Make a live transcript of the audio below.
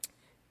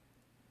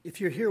If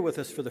you're here with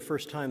us for the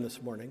first time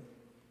this morning,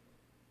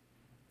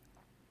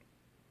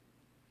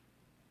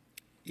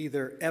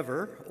 either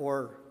ever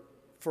or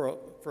for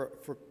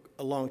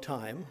a long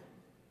time,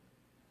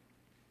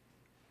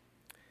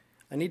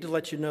 I need to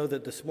let you know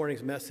that this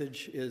morning's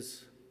message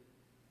is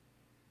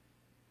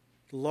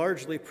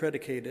largely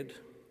predicated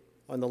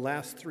on the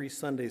last 3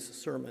 Sundays'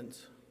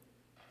 sermons.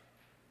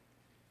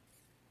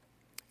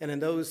 And in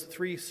those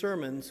 3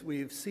 sermons,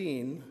 we've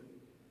seen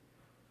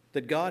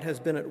that God has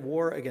been at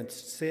war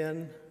against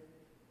sin,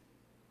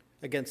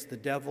 against the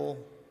devil,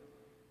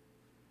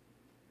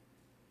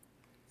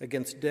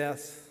 against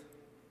death,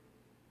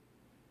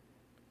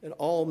 and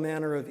all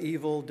manner of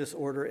evil,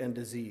 disorder, and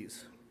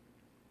disease.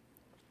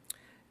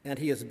 And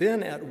he has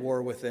been at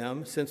war with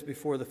them since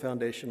before the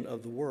foundation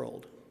of the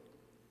world.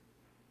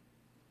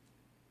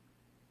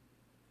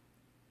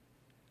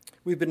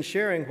 We've been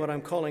sharing what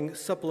I'm calling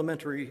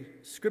supplementary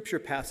scripture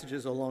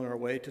passages along our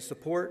way to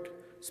support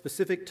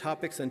specific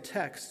topics and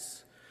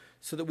texts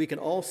so that we can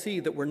all see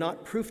that we're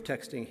not proof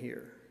texting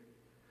here.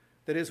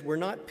 That is, we're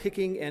not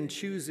picking and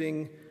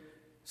choosing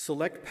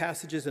select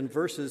passages and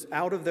verses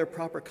out of their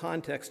proper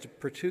context to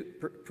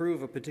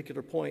prove a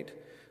particular point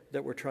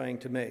that we're trying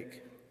to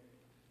make.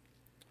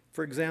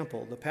 For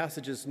example, the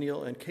passages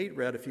Neil and Kate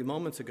read a few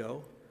moments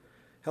ago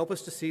help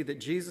us to see that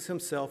Jesus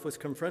himself was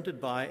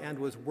confronted by and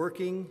was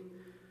working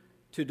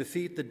to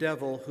defeat the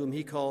devil, whom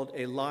he called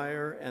a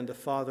liar and the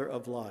father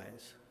of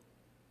lies.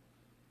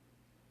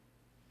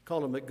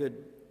 Called him a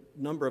good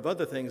number of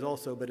other things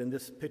also, but in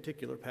this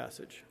particular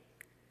passage,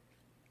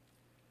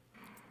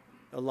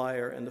 a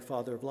liar and the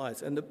father of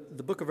lies. And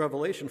the book of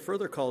Revelation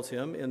further calls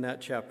him, in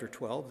that chapter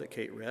 12 that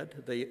Kate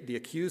read, the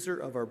accuser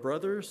of our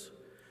brothers,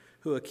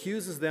 who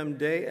accuses them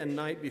day and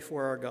night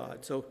before our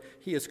God. So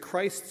he is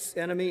Christ's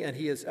enemy, and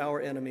he is our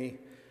enemy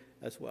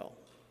as well.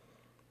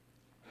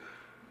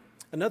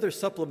 Another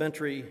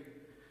supplementary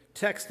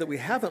text that we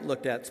haven't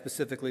looked at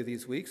specifically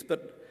these weeks,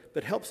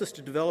 but helps us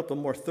to develop a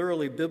more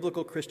thoroughly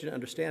biblical Christian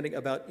understanding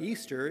about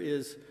Easter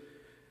is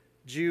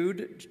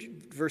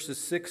Jude, verses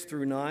 6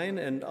 through 9,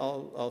 and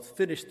I'll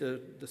finish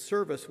the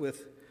service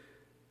with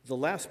the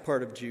last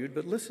part of Jude,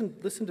 but listen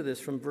to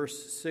this from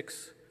verse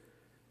 6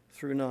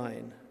 through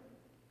 9.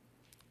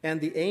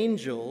 And the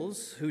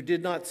angels who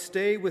did not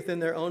stay within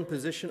their own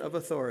position of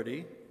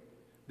authority,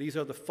 these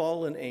are the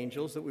fallen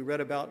angels that we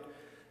read about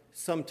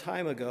some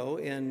time ago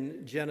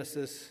in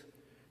Genesis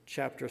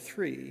chapter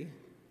 3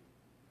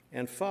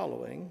 and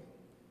following,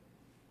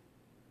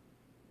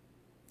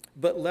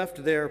 but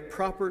left their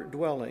proper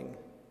dwelling,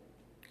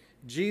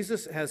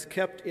 Jesus has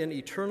kept in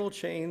eternal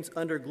chains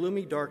under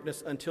gloomy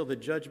darkness until the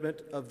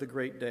judgment of the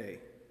great day.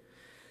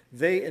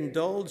 They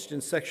indulged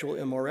in sexual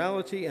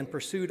immorality and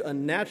pursued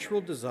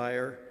unnatural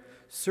desire,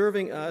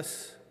 serving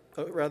as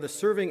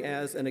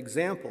an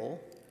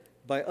example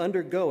by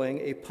undergoing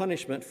a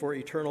punishment for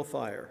eternal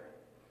fire.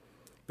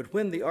 But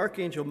when the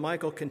archangel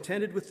Michael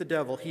contended with the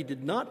devil, he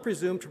did not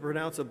presume to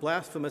pronounce a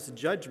blasphemous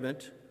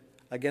judgment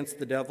against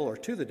the devil or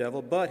to the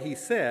devil, but he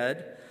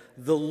said,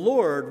 "The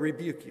Lord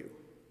rebuke you."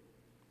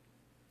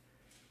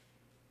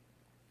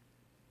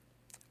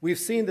 We've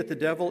seen that the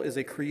devil is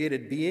a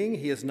created being.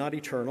 He is not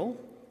eternal.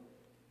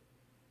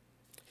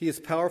 He is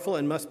powerful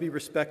and must be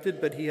respected,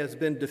 but he has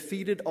been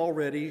defeated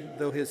already,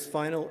 though his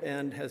final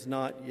end has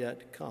not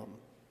yet come.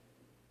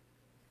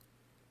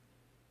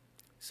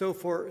 So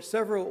for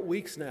several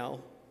weeks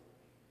now,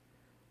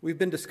 we've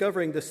been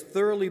discovering this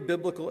thoroughly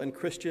biblical and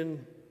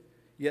Christian,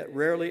 yet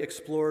rarely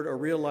explored or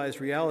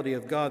realized reality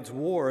of God's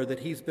war that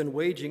he's been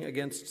waging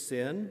against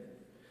sin,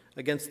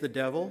 against the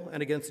devil,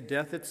 and against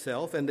death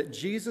itself, and that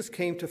Jesus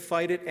came to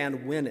fight it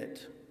and win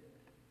it.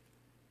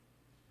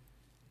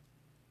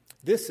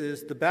 This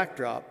is the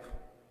backdrop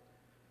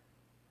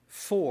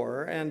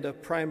for and a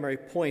primary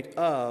point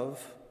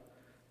of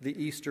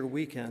the Easter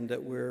weekend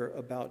that we're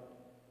about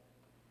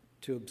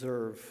to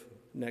observe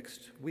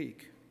next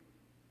week,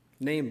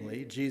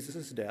 namely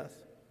Jesus'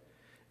 death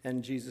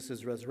and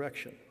Jesus'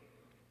 resurrection.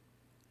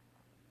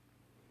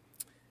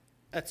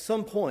 At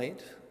some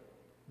point,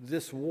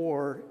 this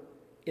war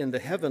in the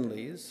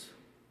heavenlies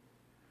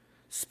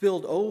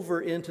spilled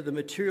over into the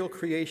material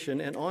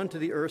creation and onto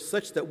the earth,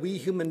 such that we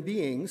human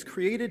beings,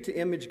 created to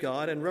image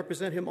God and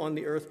represent him on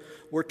the earth,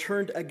 were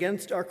turned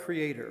against our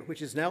Creator,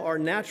 which is now our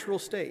natural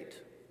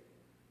state.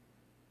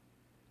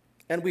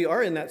 And we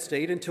are in that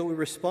state until we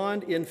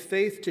respond in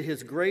faith to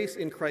his grace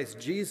in Christ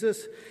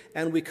Jesus,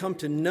 and we come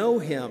to know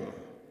him,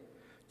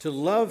 to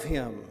love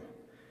him,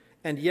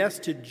 and yes,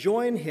 to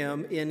join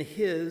him in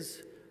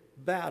his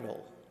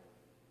battle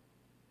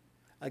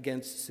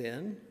against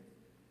sin,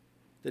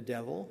 the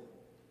devil,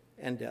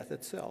 and death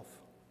itself.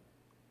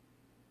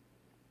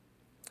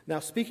 Now,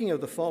 speaking of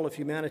the fall of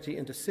humanity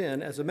into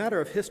sin, as a matter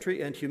of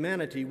history and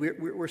humanity,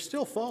 we're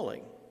still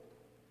falling.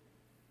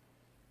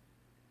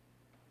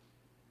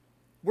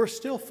 We're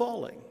still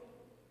falling.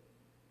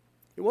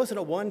 It wasn't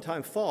a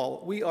one-time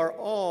fall. We are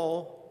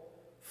all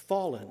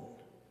fallen.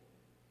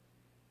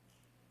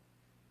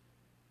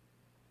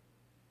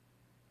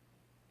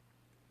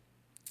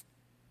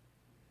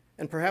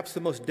 And perhaps the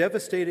most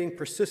devastating,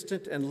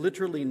 persistent, and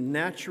literally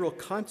natural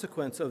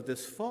consequence of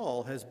this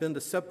fall has been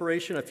the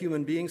separation of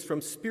human beings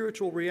from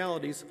spiritual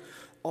realities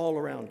all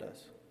around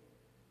us.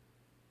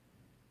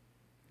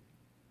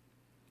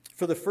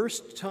 For the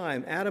first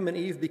time, Adam and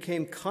Eve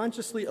became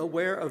consciously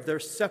aware of their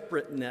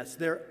separateness,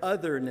 their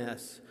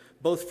otherness,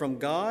 both from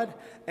God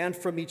and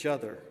from each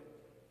other.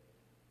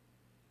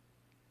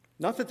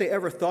 Not that they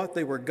ever thought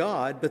they were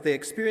God, but they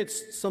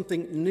experienced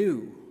something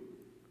new,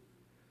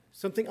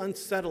 something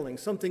unsettling,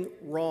 something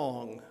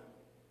wrong.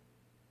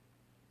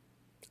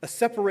 A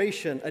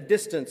separation, a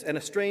distance, an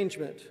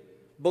estrangement,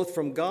 both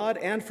from God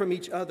and from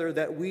each other,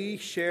 that we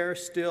share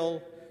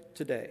still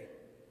today.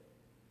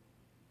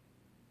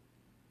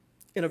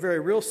 In a very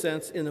real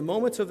sense, in the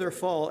moments of their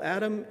fall,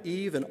 Adam,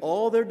 Eve, and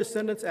all their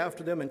descendants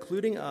after them,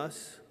 including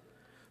us,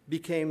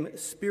 became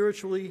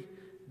spiritually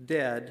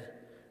dead,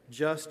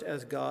 just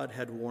as God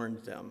had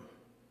warned them.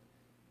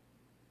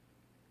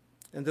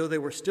 And though they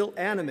were still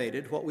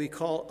animated, what we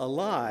call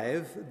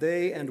alive,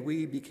 they and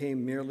we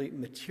became merely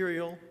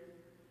material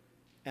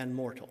and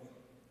mortal.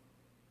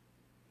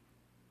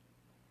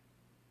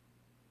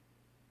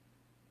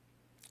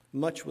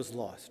 Much was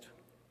lost,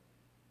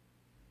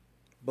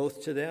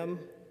 both to them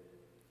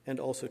and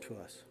also to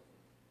us.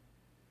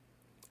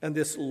 And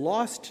this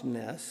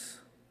lostness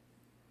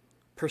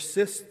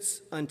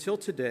persists until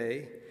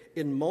today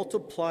in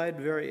multiplied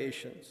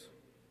variations.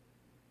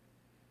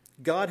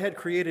 God had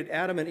created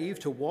Adam and Eve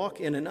to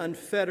walk in an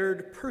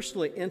unfettered,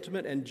 personally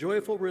intimate, and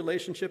joyful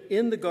relationship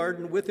in the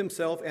garden with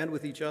himself and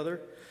with each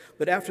other.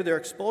 But after their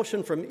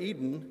expulsion from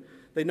Eden,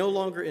 they no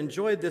longer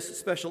enjoyed this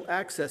special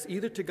access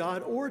either to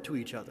God or to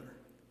each other.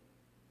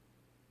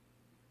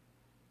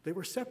 They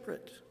were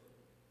separate.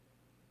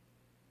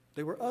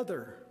 They were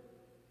other.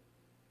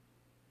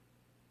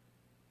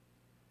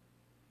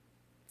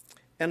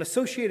 An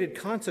associated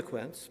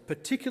consequence,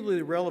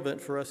 particularly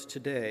relevant for us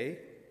today,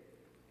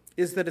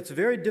 is that it's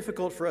very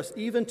difficult for us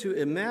even to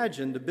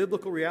imagine the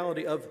biblical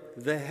reality of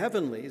the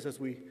heavenlies,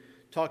 as we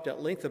talked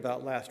at length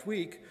about last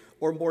week,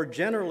 or more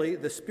generally,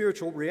 the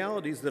spiritual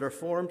realities that are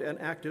formed and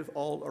active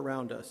all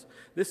around us.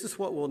 This is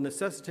what will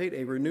necessitate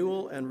a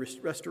renewal and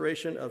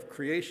restoration of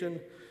creation,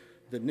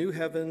 the new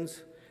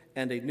heavens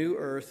and a new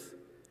earth,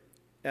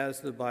 as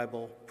the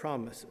Bible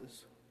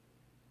promises.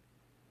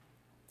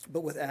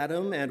 But with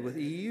Adam and with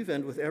Eve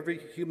and with every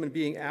human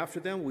being after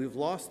them, we've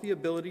lost the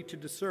ability to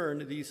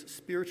discern these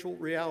spiritual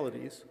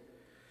realities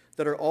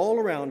that are all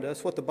around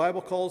us, what the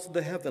Bible calls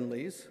the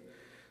heavenlies.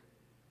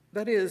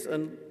 That is,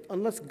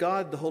 unless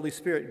God, the Holy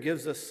Spirit,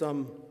 gives us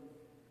some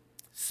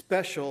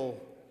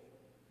special,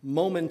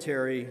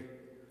 momentary,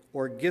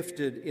 or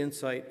gifted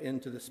insight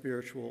into the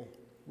spiritual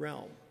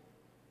realm.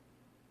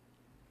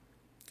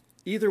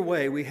 Either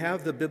way, we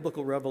have the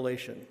biblical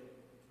revelation,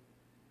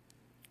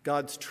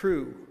 God's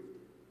true,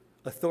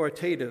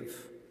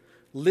 authoritative,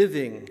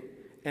 living,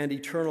 and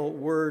eternal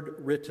word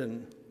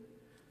written,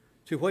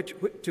 to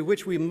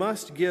which we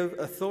must give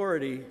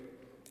authority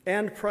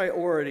and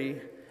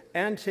priority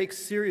and take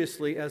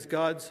seriously as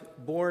God's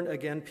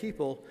born-again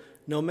people,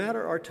 no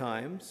matter our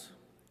times,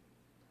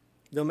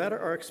 no matter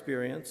our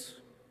experience,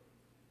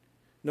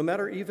 no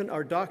matter even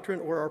our doctrine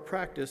or our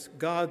practice.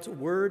 God's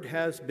word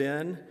has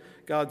been,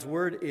 God's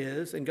word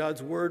is, and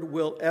God's word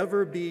will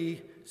ever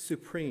be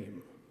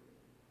supreme.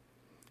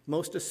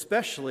 Most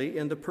especially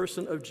in the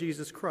person of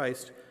Jesus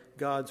Christ,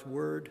 God's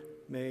word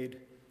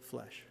made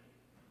flesh.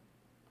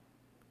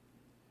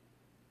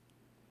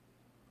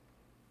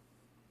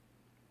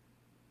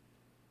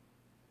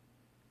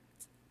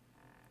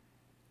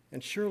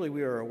 And surely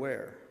we are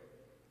aware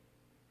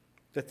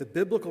that the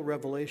biblical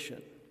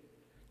revelation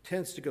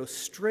tends to go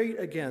straight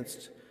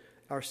against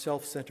our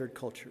self-centered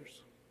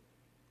cultures,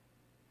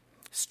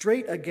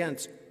 straight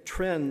against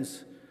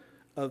trends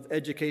of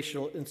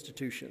educational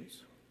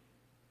institutions,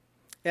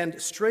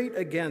 and straight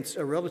against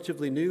a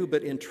relatively new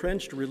but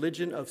entrenched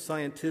religion of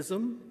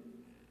scientism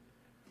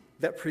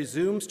that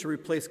presumes to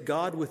replace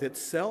God with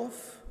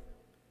itself,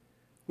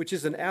 which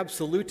is an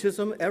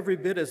absolutism every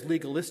bit as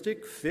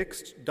legalistic,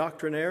 fixed,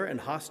 doctrinaire,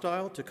 and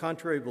hostile to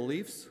contrary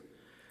beliefs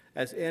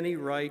as any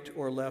right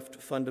or left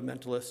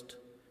fundamentalist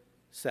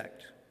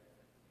sect.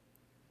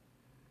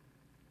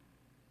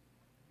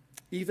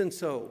 Even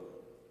so,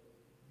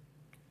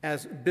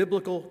 as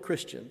biblical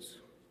Christians,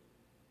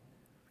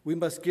 we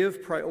must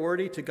give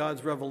priority to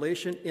God's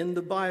revelation in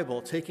the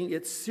Bible, taking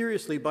it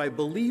seriously by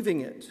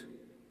believing it,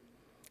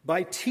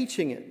 by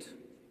teaching it,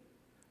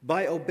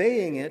 by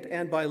obeying it,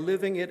 and by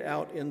living it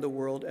out in the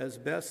world as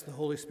best the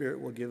Holy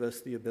Spirit will give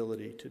us the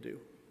ability to do.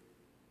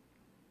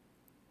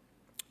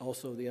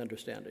 Also, the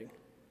understanding.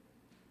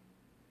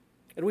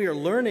 And we are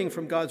learning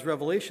from God's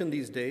revelation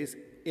these days,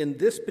 in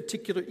this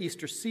particular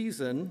Easter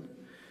season,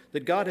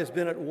 that God has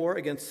been at war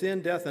against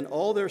sin, death, and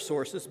all their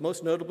sources,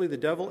 most notably the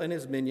devil and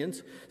his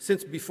minions,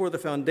 since before the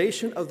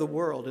foundation of the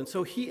world. And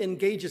so he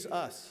engages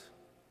us.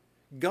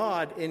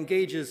 God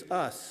engages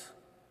us,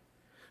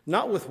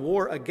 not with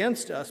war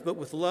against us, but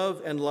with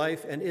love and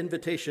life and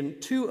invitation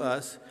to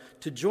us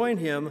to join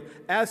him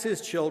as his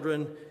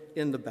children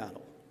in the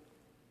battle.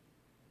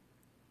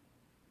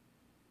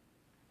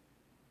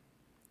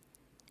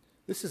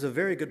 This is a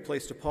very good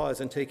place to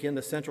pause and take in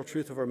the central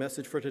truth of our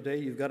message for today.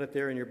 You've got it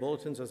there in your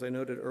bulletins, as I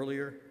noted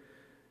earlier.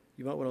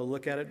 You might want to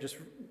look at it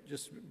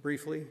just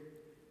briefly.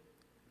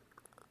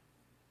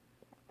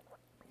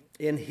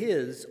 In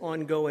his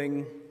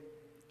ongoing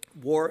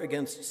war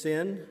against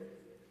sin,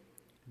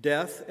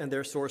 death, and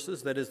their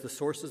sources, that is, the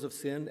sources of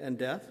sin and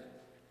death,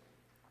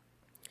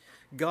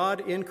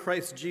 God in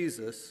Christ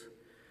Jesus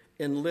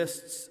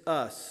enlists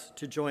us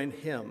to join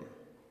him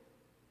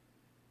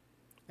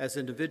as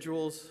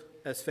individuals,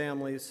 as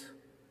families,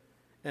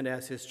 and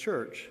as his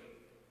church.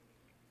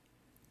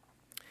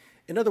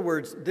 In other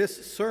words,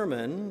 this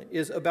sermon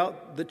is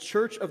about the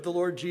church of the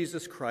Lord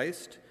Jesus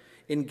Christ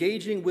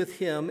engaging with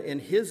him in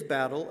his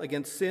battle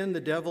against sin, the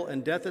devil,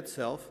 and death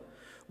itself.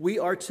 We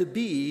are to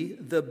be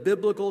the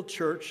biblical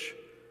church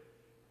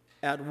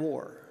at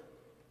war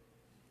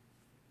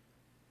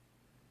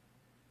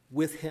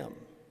with him.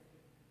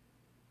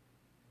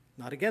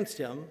 Not against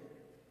him,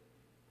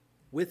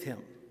 with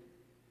him.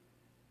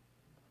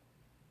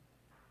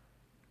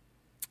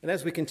 And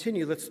as we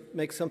continue, let's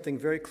make something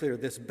very clear.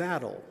 This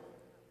battle,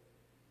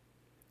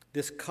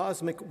 this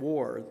cosmic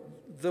war,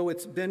 though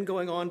it's been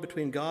going on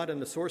between God and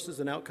the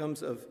sources and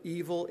outcomes of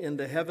evil in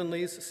the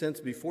heavenlies since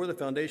before the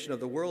foundation of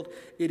the world,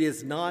 it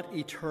is not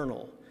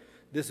eternal.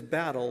 This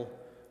battle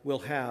will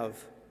have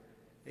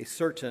a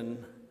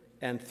certain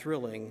and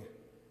thrilling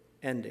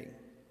ending.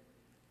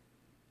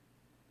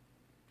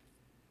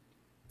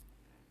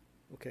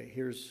 Okay,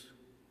 here's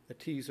a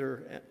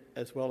teaser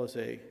as well as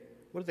a,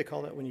 what do they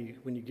call that when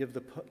you give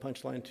the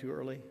punchline too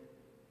early?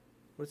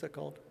 What is that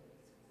called?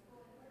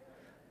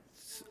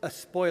 A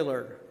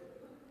spoiler.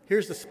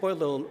 Here's the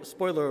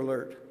spoiler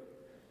alert.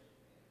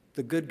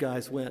 The good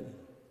guys win.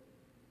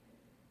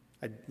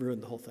 I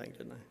ruined the whole thing,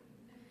 didn't I?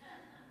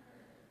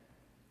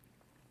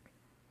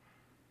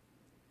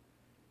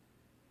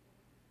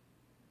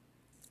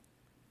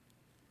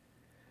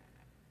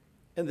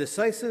 And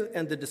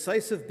the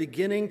decisive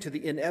beginning to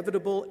the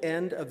inevitable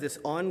end of this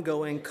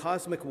ongoing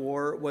cosmic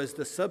war was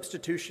the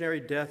substitutionary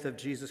death of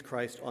Jesus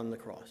Christ on the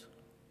cross.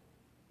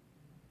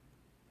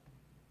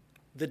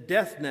 The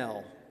death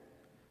knell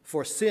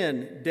for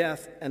sin,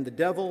 death, and the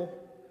devil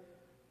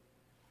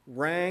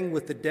rang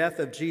with the death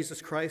of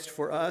Jesus Christ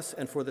for us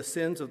and for the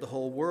sins of the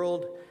whole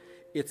world.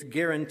 Its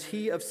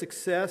guarantee of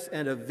success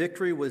and of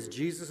victory was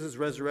Jesus'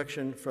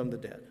 resurrection from the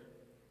dead.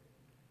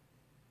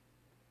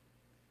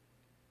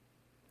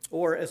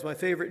 Or, as my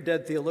favorite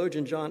dead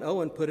theologian John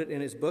Owen put it in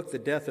his book, The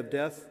Death of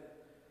Death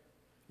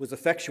was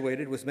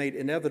effectuated, was made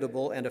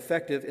inevitable and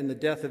effective in the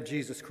death of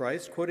Jesus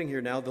Christ. Quoting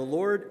here now, the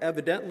Lord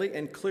evidently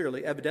and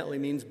clearly, evidently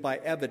means by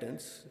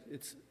evidence,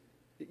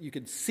 you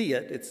could see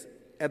it, it's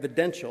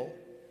evidential,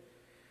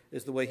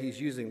 is the way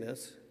he's using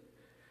this.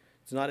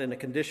 It's not in a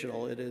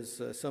conditional, it is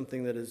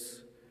something that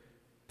is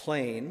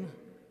plain.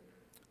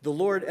 The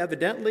Lord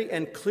evidently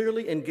and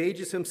clearly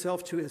engages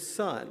himself to his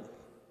Son,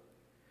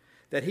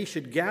 that he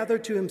should gather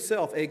to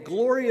himself a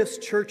glorious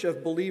church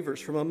of believers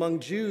from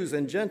among Jews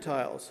and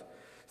Gentiles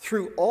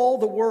through all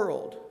the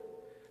world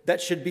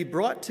that should be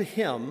brought to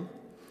him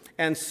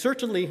and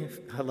certainly,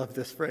 I love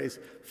this phrase,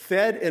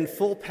 fed in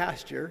full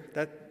pasture,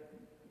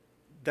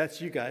 that's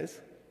you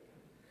guys,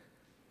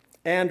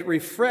 and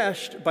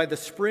refreshed by the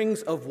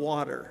springs of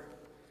water,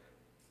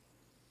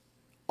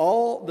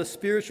 all the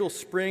spiritual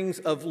springs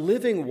of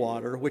living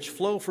water which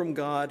flow from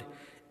God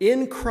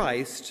in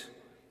Christ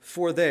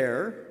for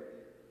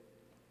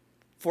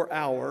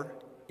our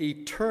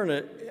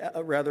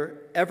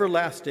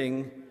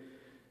everlasting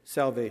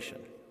salvation.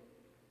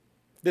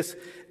 This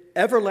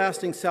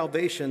everlasting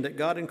salvation that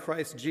God in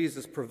Christ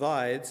Jesus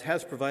provides,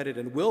 has provided,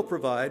 and will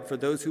provide for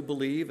those who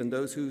believe and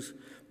those whose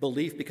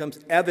belief becomes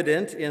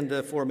evident in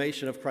the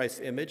formation of Christ's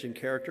image and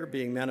character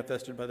being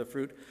manifested by the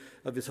fruit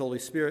of his Holy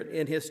Spirit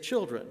in his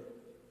children.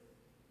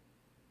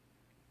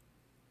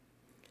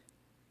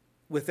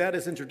 With that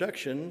as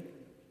introduction,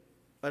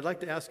 I'd like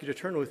to ask you to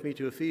turn with me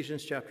to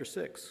Ephesians chapter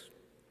 6.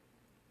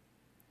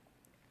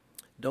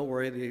 Don't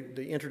worry,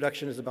 the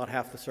introduction is about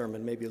half the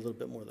sermon, maybe a little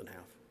bit more than half.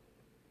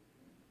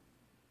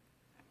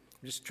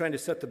 I'm just trying to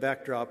set the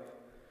backdrop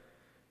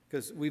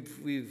because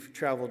we've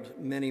traveled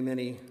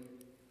many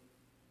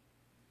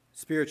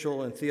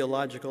spiritual and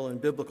theological and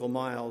biblical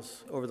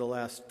miles over the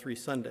last 3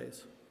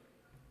 Sundays.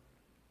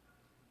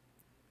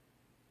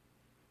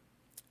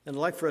 And I'd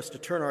like for us to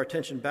turn our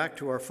attention back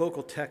to our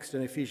focal text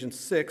in Ephesians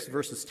 6,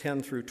 verses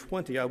 10 through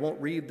 20. I won't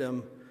read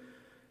them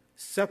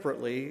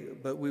separately,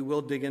 but we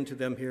will dig into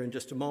them here in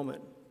just a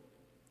moment.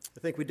 I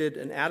think we did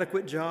an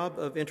adequate job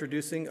of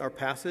introducing our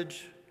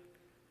passage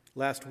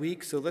last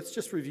week, so let's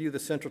just review the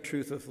central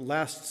truth of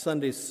last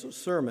Sunday's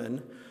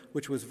sermon,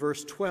 which was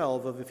verse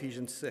 12 of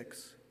Ephesians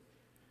 6.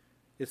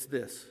 It's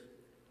this: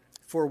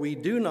 "For we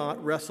do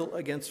not wrestle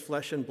against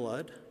flesh and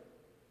blood,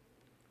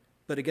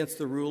 but against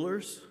the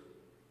rulers,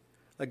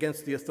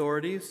 against the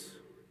authorities,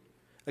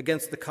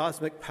 against the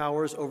cosmic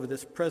powers over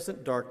this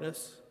present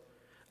darkness,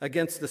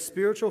 against the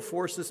spiritual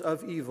forces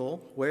of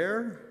evil."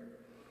 Where?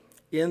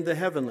 In the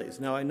heavenlies.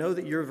 Now, I know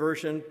that your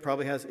version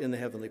probably has "in the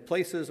heavenly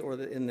places" or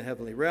 "in the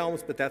heavenly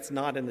realms," but that's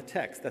not in the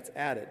text. That's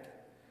added.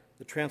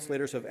 The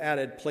translators have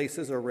added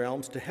places or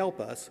realms to help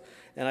us,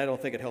 and I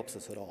don't think it helps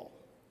us at all.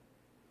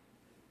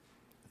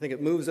 I think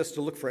it moves us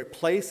to look for a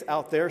place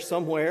out there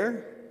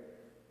somewhere,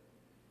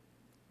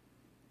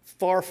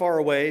 far, far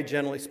away,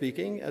 generally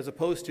speaking, as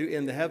opposed to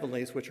in the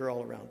heavenlies, which are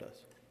all around us.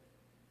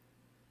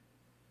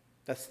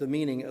 That's the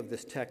meaning of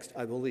this text,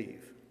 I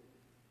believe,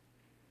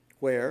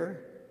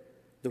 where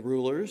the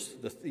rulers,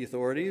 the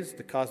authorities,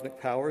 the cosmic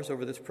powers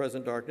over this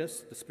present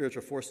darkness, the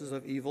spiritual forces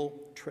of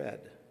evil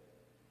tread.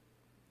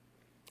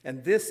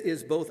 And this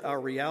is both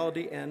our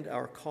reality and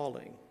our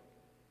calling.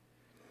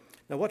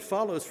 Now, what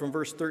follows from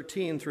verse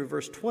 13 through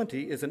verse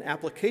 20 is an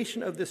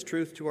application of this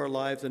truth to our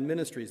lives and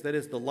ministries. That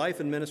is, the life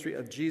and ministry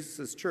of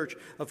Jesus' church,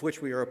 of which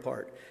we are a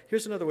part.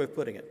 Here's another way of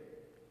putting it.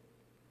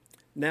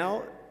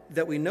 Now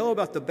that we know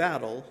about the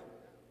battle,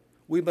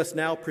 we must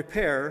now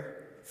prepare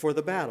for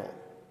the battle.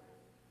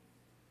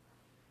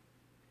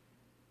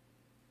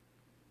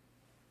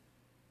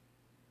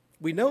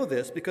 We know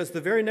this because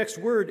the very next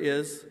word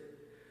is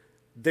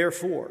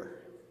therefore.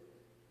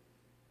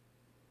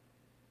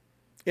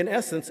 In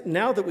essence,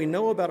 now that we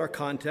know about our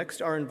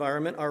context, our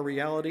environment, our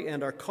reality,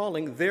 and our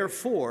calling,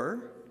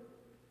 therefore,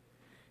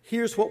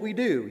 here's what we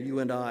do, you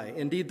and I,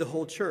 indeed the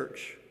whole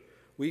church.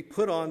 We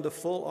put on the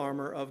full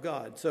armor of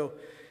God. So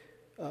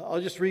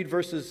I'll just read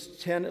verses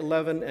 10,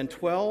 11, and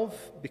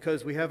 12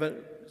 because we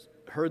haven't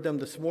heard them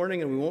this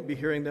morning and we won't be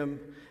hearing them,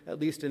 at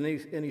least in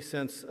any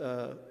sense,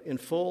 in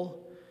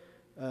full.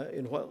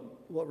 In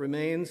what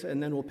remains,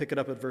 and then we'll pick it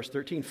up at verse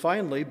 13.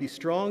 Finally, be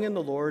strong in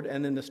the Lord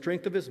and in the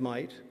strength of his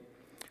might.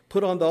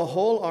 Put on the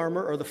whole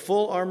armor, or the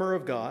full armor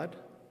of God,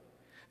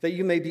 that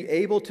you may be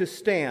able to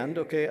stand.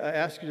 Okay, I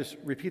ask you to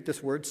repeat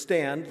this word,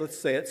 stand. Let's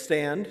say it,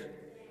 stand.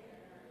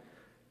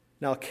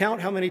 Now count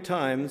how many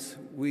times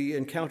we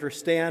encounter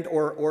stand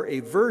or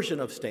a version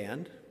of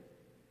stand,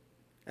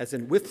 as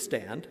in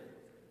withstand,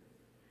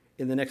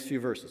 in the next few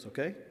verses,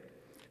 okay?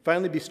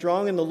 Finally, be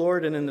strong in the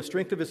Lord and in the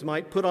strength of his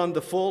might. Put on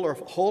the full or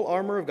whole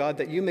armor of God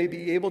that you may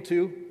be able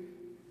to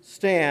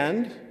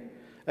stand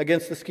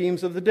against the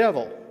schemes of the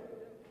devil.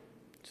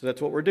 So that's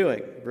what we're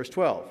doing. Verse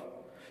 12.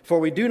 For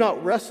we do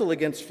not wrestle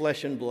against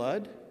flesh and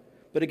blood,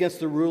 but against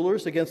the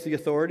rulers, against the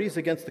authorities,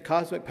 against the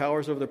cosmic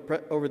powers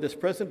over this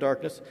present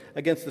darkness,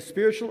 against the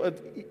spiritual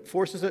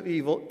forces of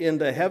evil in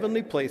the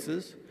heavenly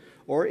places,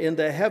 or in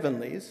the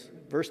heavenlies.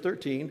 Verse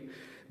 13.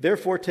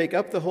 Therefore, take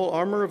up the whole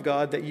armor of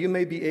God that you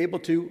may be able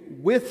to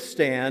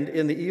withstand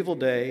in the evil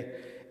day,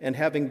 and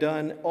having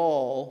done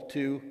all,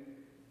 to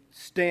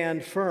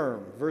stand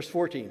firm. Verse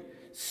 14,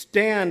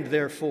 stand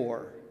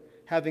therefore,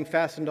 having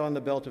fastened on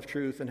the belt of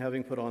truth and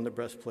having put on the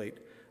breastplate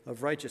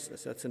of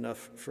righteousness. That's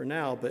enough for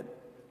now, but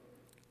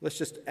let's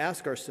just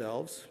ask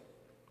ourselves,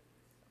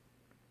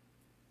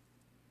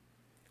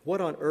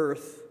 what on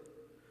earth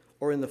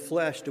or in the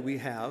flesh do we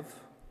have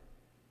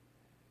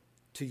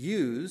to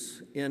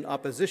use in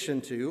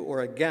opposition to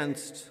or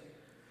against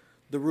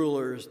the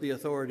rulers, the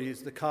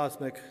authorities, the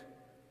cosmic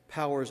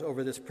powers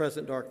over this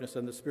present darkness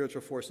and the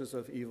spiritual forces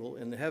of evil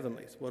in the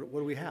heavenlies? What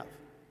do we have?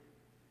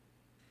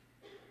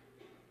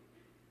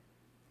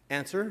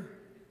 Answer,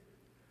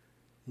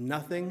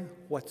 nothing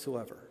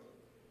whatsoever.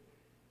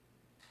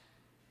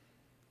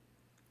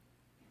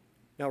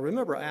 Now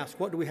remember, I asked,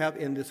 what do we have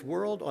in this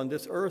world, on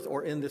this earth,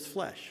 or in this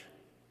flesh?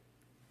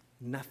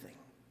 Nothing.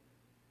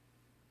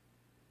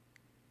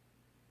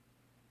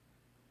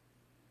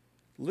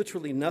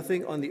 Literally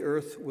nothing on the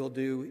earth will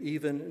do,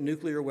 even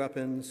nuclear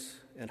weapons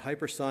and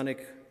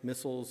hypersonic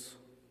missiles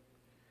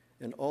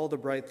and all the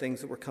bright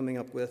things that we're coming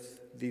up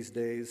with these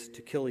days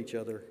to kill each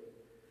other.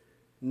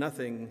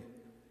 Nothing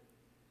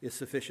is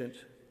sufficient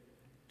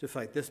to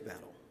fight this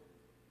battle.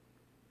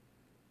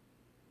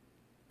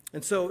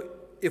 And so,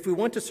 if we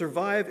want to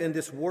survive in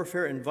this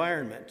warfare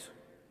environment,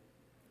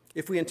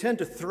 if we intend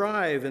to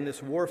thrive in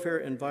this warfare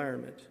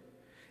environment,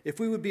 if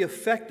we would be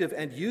effective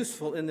and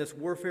useful in this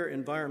warfare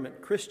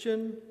environment,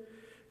 Christian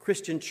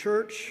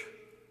church,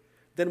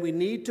 then we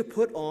need to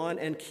put on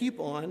and keep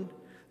on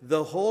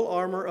the whole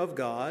armor of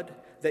God,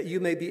 that you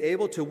may be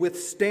able to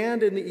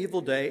withstand in the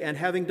evil day, and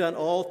having done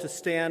all, to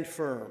stand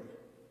firm.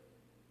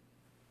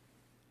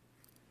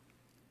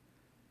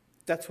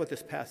 That's what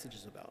this passage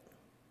is about.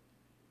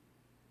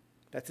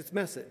 That's its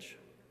message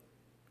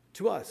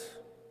to us,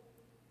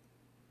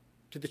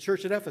 to the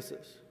church at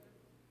Ephesus,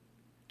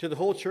 to the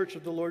whole church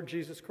of the Lord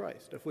Jesus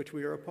Christ, of which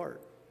we are a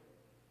part.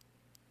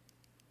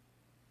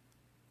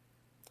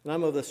 And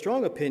I'm of the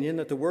strong opinion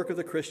that the work of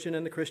the Christian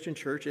and the Christian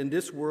church in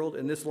this world,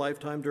 in this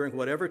lifetime, during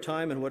whatever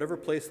time and whatever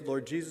place the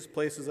Lord Jesus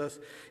places us,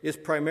 is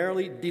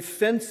primarily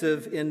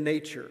defensive in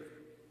nature,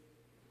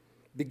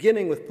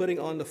 beginning with putting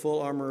on the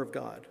full armor of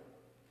God.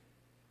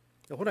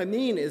 Now, what I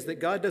mean is that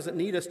God doesn't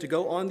need us to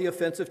go on the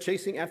offensive,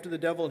 chasing after the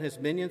devil and his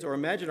minions, or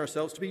imagine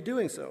ourselves to be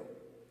doing so.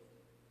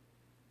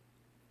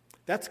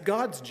 That's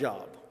God's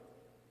job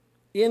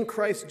in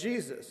Christ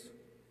Jesus,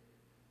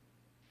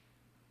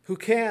 who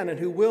can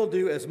and who will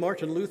do, as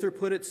Martin Luther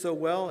put it so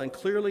well and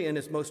clearly in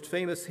his most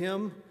famous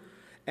hymn,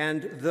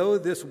 "And though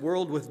this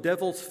world with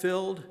devils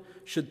filled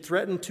should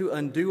threaten to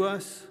undo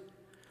us,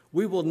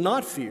 we will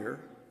not fear,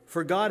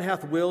 For God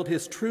hath willed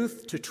his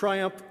truth to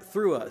triumph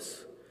through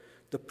us.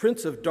 The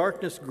prince of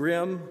darkness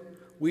grim,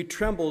 we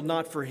tremble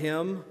not for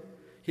him.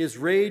 His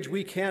rage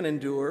we can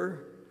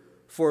endure,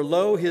 for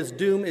lo, his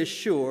doom is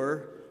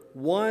sure.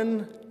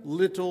 One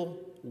little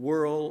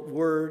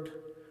word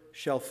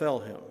shall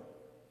fell him.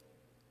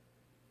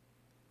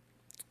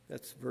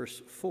 That's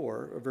verse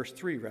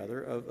 3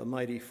 of A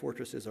Mighty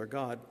Fortress is Our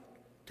God,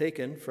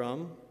 taken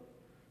from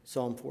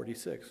Psalm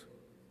 46.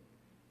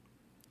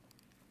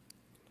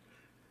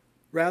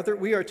 Rather,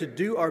 we are to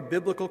do our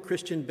biblical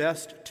Christian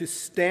best to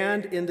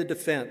stand in the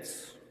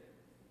defense.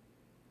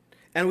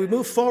 And we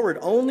move forward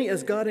only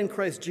as God in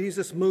Christ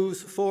Jesus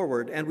moves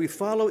forward, and we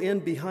follow in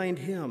behind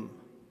him.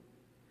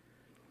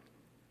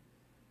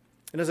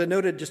 And as I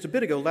noted just a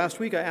bit ago, last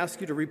week I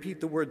asked you to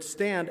repeat the word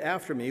stand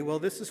after me. Well,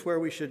 this is where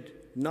we should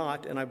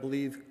not, and I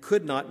believe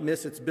could not,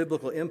 miss its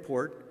biblical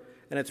import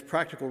and its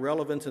practical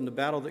relevance in the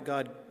battle that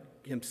God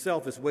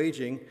himself is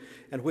waging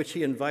and which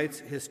he invites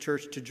his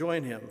church to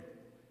join him.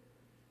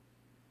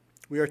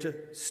 We are to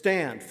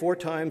stand 4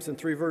 times in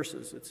 3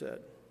 verses, it said.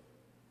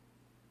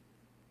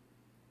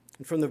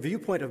 And from the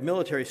viewpoint of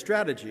military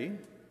strategy,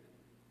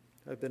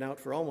 I've been out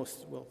for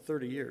almost,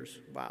 30 years.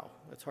 Wow,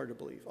 that's hard to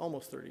believe.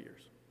 Almost 30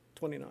 years.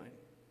 29.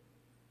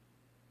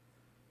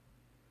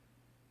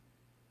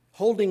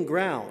 Holding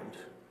ground,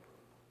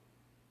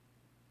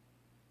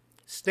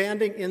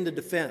 standing in the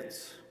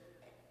defense,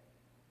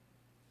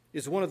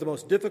 is one of the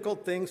most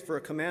difficult things for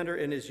a commander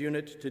and his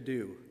unit to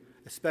do,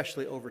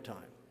 especially over time.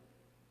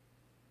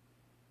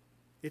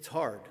 It's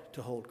hard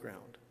to hold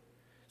ground.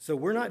 So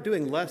we're not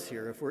doing less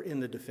here if we're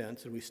in the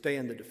defense and we stay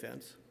in the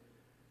defense.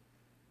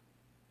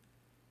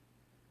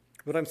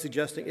 But I'm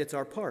suggesting it's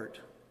our part.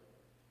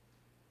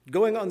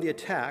 Going on the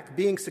attack,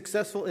 being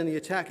successful in the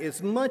attack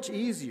is much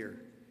easier.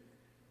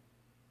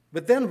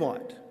 But then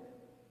what?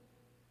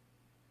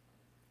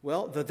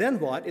 Well, the then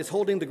what is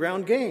holding the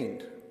ground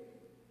gained.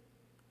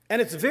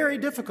 And it's very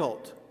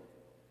difficult,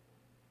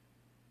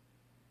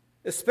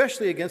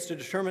 especially against a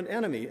determined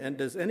enemy. And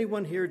does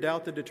anyone here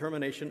doubt the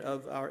determination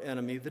of our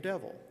enemy, the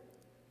devil?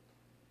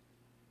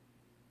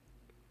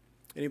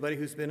 Anybody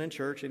who's been in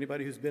church,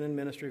 anybody who's been in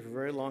ministry for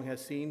very long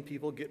has seen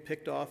people get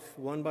picked off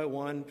one by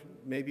one,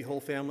 maybe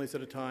whole families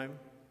at a time.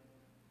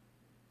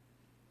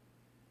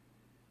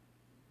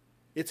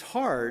 It's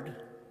hard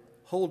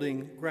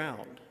holding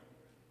ground.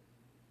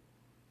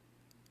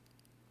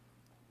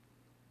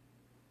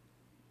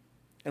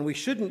 And we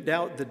shouldn't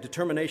doubt the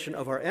determination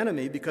of our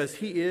enemy, because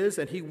he is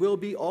and he will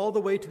be all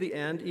the way to the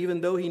end, even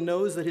though he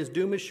knows that his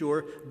doom is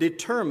sure,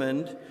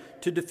 determined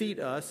to defeat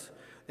us.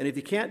 And if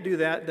he can't do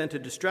that, then to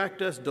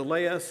distract us,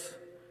 delay us,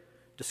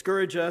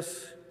 discourage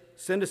us,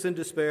 send us in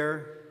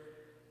despair.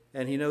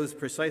 And he knows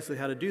precisely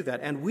how to do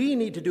that. And we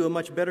need to do a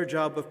much better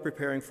job of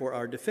preparing for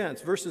our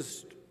defense.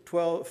 Verses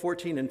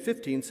 14 and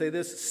 15 say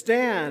this: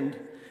 "Stand,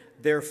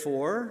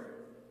 therefore,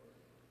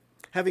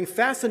 having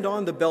fastened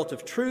on the belt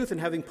of truth,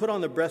 and having put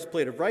on the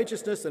breastplate of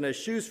righteousness, and as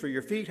shoes for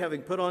your feet,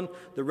 having put on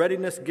the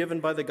readiness given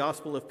by the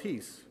gospel of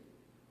peace."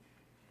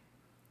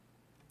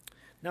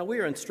 Now we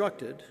are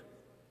instructed,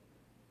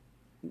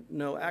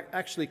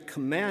 actually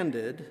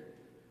commanded,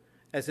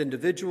 as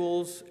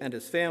individuals and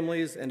as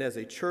families and as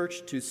a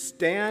church, to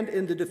stand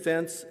in the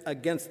defense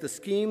against the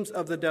schemes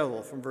of the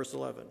devil, from verse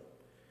 11.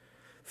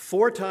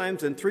 4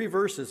 times in 3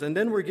 verses, and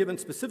then we're given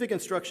specific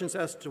instructions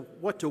as to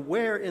what to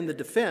wear in the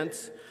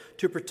defense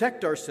to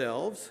protect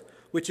ourselves,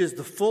 which is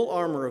the full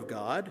armor of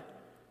God.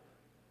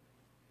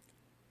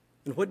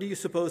 And what do you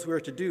suppose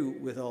we're to do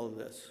with all of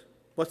this?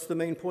 What's the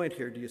main point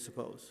here, do you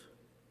suppose?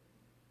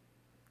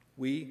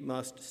 We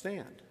must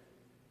stand.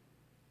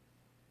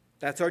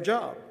 That's our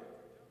job.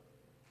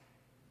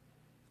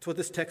 That's what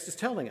this text is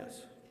telling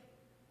us.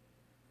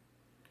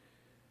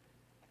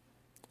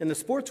 In the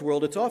sports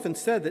world, it's often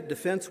said that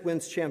defense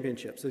wins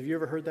championships. Have you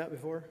ever heard that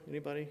before?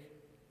 Anybody?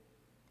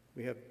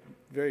 We have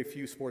very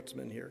few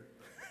sportsmen here.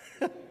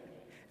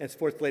 And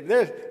sports ladies.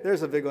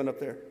 There's a big one up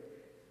there.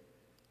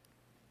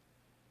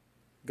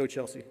 Go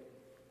Chelsea.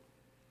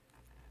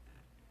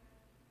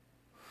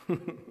 And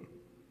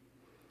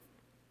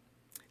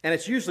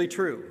it's usually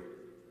true.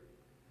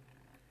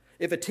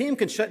 If a team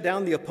can shut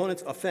down the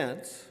opponent's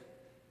offense,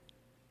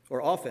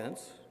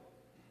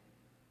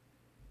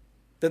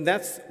 then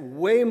that's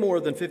way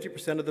more than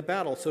 50% of the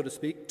battle, so to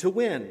speak, to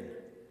win.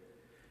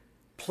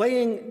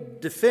 Playing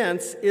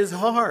defense is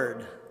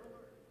hard.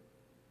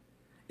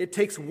 It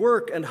takes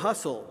work and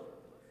hustle,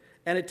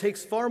 and it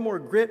takes far more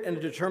grit and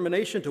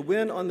determination to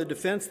win on the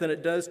defense than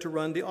it does to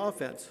run the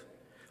offense.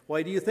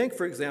 Why do you think,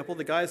 for example,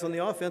 the guys on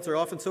the offense are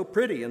often so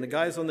pretty, and the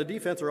guys on the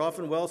defense are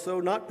often, so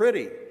not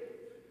pretty?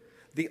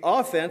 The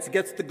offense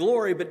gets the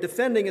glory, but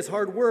defending is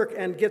hard work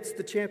and gets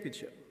the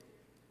championship,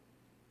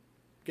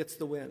 gets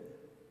the win.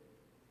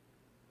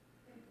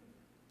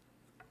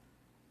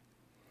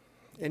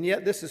 And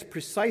yet this is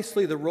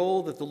precisely the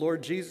role that the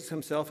Lord Jesus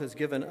himself has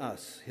given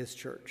us, his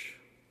church.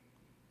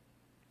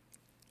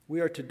 We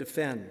are to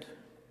defend.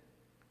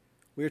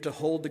 We are to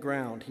hold the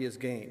ground he has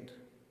gained.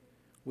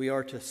 We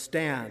are to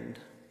stand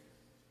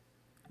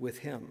with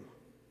him.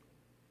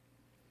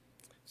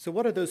 So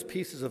what are those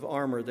pieces of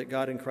armor that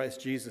God in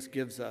Christ Jesus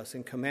gives us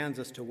and commands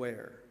us to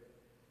wear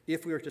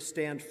if we are to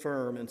stand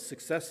firm and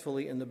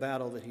successfully in the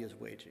battle that he is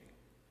waging?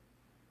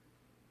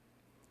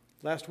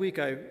 Last week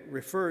I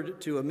referred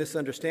to a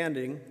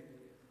misunderstanding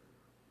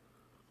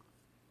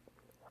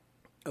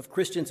of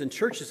Christians and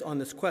churches on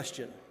this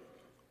question.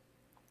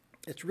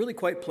 It's really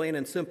quite plain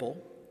and simple,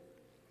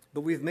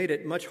 but we've made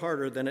it much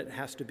harder than it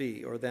has to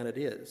be or than it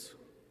is.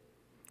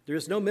 There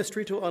is no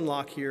mystery to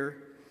unlock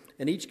here.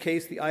 In each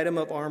case, the item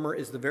of armor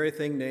is the very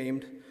thing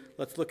named.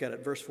 Let's look at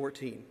it, verse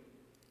 14.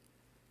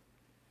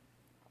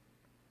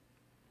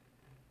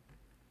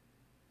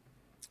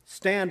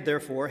 Stand,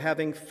 therefore,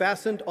 having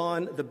fastened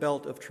on the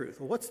belt of truth.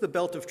 Well, what's the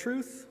belt of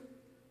truth?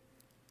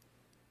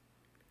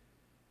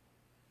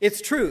 It's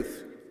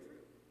truth.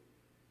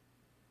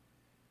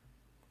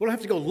 We don't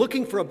have to go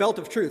looking for a belt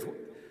of truth,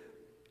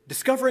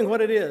 discovering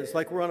what it is,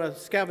 like we're on a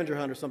scavenger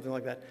hunt or something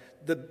like that.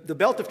 The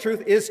belt of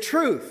truth is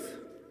truth.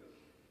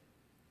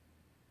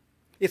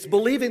 It's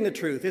believing the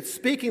truth. It's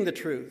speaking the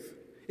truth.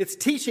 It's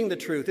teaching the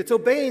truth. It's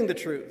obeying the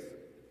truth.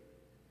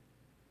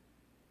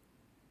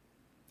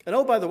 And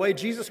oh, by the way,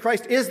 Jesus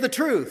Christ is the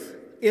truth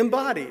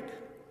embodied. Do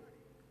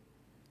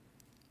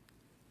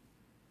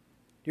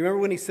you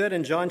remember when he said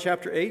in John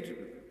chapter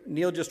 8,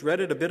 Neil just read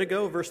it a bit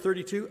ago, verse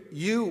 32,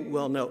 you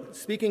will know,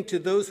 speaking to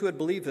those who had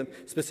believed him,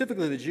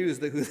 specifically the Jews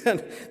who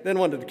then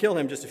wanted to kill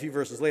him just a few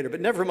verses later,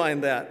 but never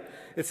mind that.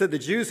 It said the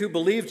Jews who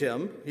believed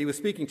him, he was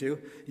speaking to,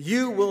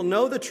 you will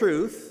know the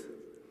truth,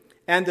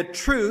 and the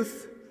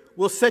truth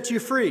will set you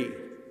free.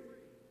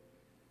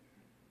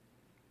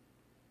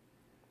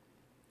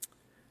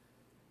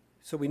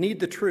 So we need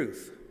the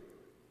truth.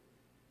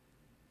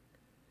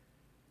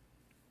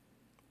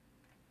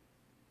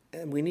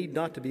 And we need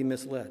not to be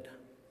misled.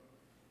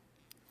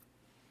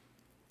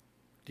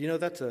 Do you know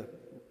that's a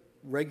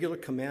regular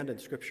command in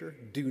Scripture?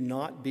 Do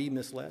not be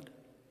misled.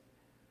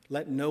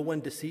 Let no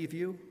one deceive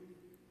you.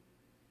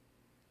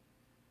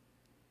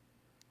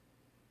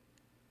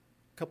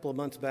 A couple of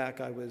months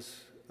back, I was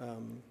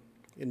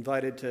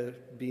invited to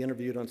be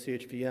interviewed on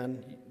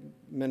CHPN.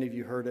 Many of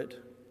you heard it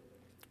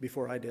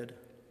before I did,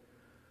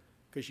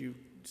 because you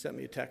sent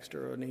me a text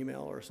or an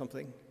email or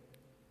something.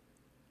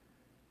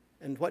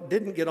 And what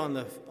didn't get on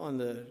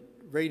the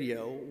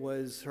radio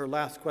was her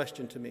last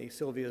question to me,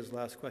 Sylvia's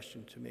last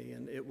question to me,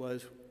 and it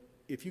was,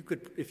 if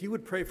you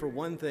would pray for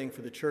one thing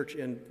for the church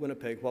in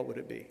Winnipeg, what would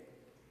it be?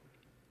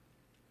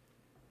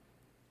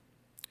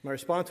 My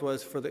response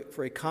was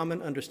for a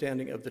common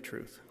understanding of the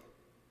truth.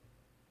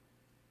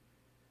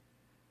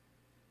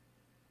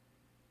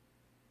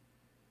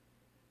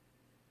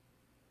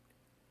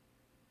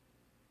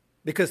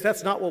 Because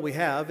that's not what we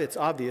have, it's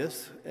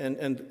obvious,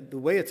 and the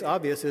way it's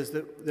obvious is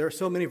that there are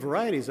so many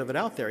varieties of it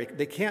out there.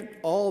 They can't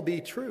all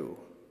be true.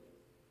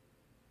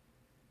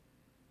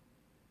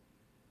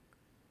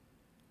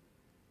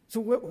 So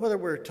whether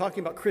we're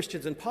talking about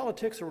Christians in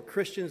politics or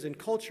Christians in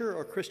culture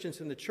or Christians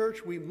in the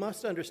church, we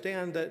must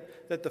understand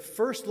that the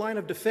first line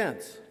of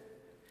defense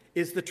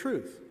is the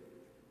truth.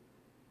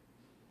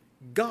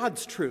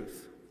 God's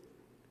truth.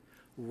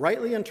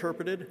 Rightly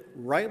interpreted,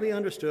 rightly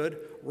understood,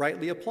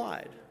 rightly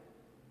applied.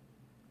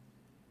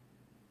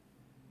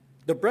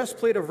 The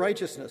breastplate of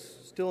righteousness,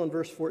 still in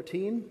verse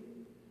 14,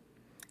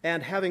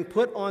 and having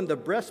put on the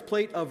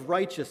breastplate of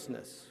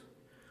righteousness.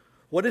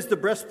 What is the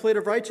breastplate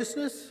of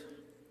righteousness?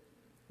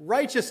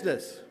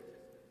 Righteousness.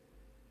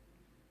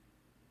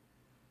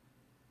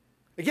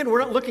 Again, we're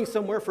not looking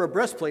somewhere for a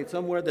breastplate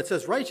somewhere that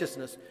says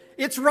righteousness.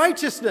 It's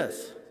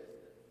righteousness.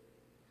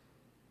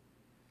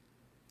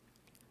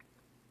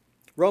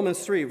 Romans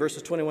 3,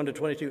 verses 21 to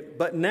 22.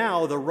 But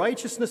now the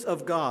righteousness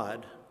of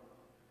God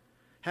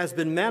has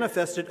been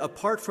manifested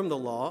apart from the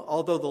law,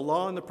 although the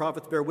law and the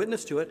prophets bear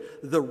witness to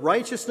it, the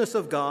righteousness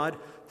of God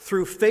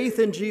through faith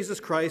in Jesus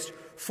Christ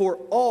for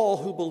all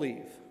who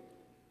believe.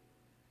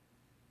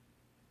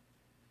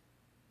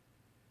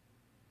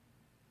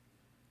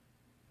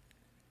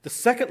 The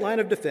second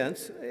line of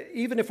defense,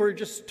 even if we're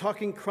just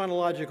talking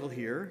chronological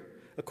here,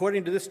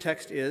 according to this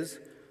text is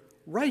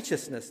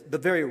righteousness, the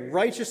very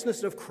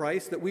righteousness of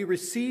Christ that we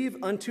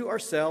receive unto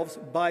ourselves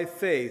by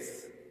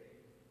faith.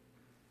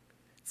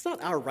 It's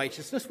not our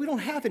righteousness. We don't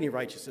have any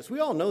righteousness. We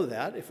all know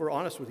that if we're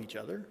honest with each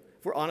other,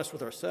 if we're honest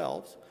with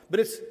ourselves. But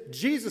it's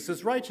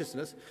Jesus'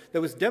 righteousness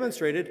that was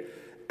demonstrated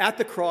at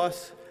the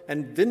cross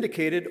and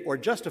vindicated or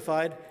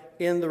justified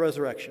in the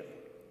resurrection.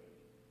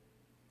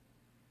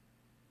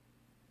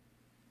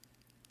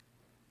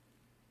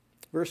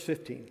 Verse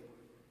 15.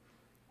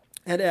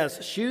 And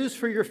as shoes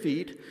for your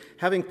feet,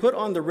 having put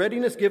on the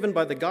readiness given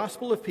by the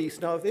gospel of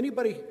peace. Now, if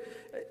anybody,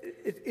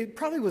 it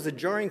probably was a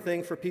jarring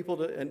thing for people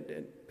to,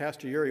 and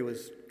Pastor Yuri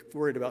was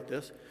worried about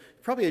this,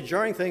 probably a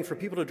jarring thing for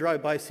people to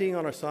drive by seeing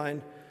on our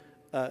sign,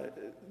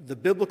 the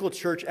biblical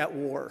church at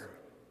war.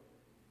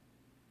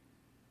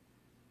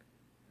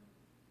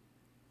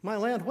 My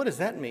land, what does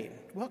that mean?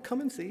 Well,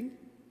 come and see.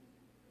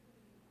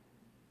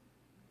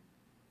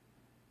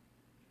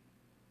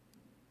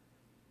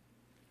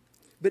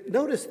 But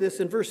notice this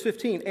in verse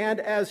 15. And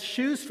as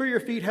shoes for your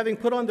feet, having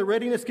put on the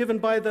readiness given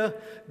by the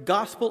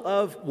gospel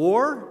of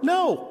war?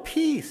 No,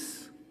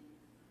 peace.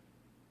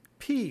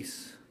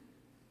 Peace.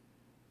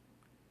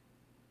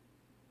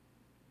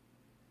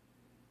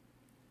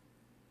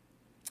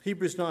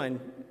 Hebrews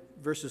 9,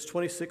 verses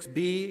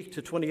 26b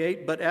to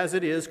 28. But as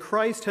it is,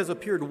 Christ has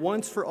appeared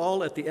once for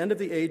all at the end of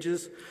the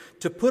ages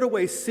to put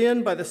away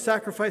sin by the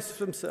sacrifice of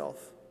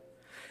himself.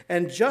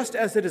 And just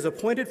as it is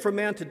appointed for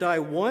man to die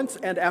once,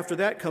 and after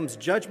that comes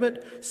judgment,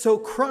 so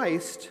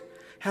Christ,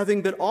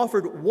 having been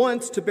offered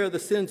once to bear the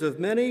sins of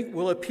many,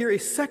 will appear a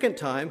second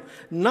time,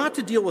 not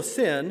to deal with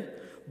sin,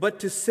 but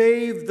to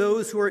save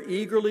those who are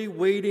eagerly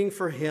waiting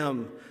for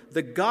him.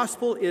 The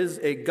gospel is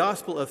a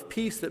gospel of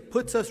peace that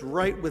puts us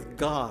right with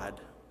God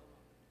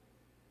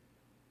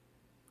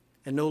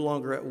and no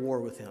longer at war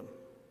with him.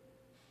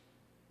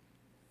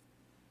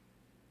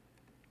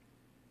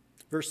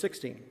 Verse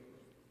 16.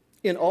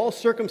 In all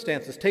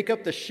circumstances, take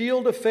up the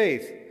shield of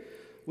faith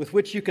with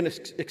which you can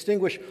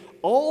extinguish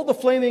all the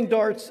flaming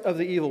darts of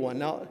the evil one.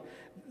 Now,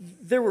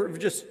 there were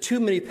just too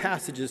many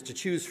passages to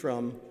choose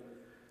from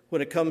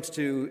when it comes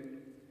to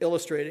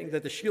illustrating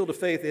that the shield of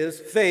faith is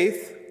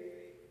faith.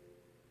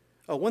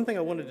 Oh, one thing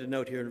I wanted to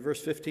note here in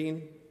verse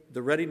 15,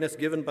 the readiness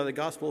given by the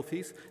gospel of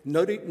peace.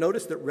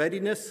 Notice that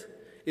readiness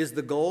is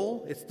the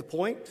goal, it's the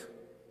point.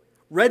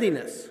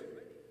 Readiness.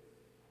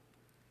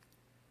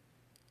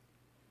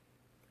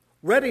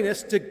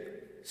 Readiness to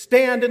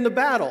stand in the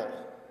battle.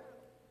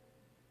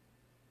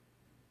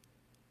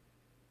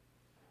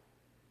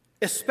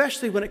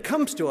 Especially when it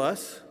comes to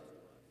us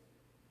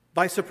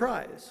by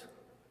surprise.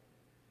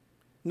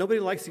 Nobody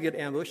likes to get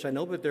ambushed, I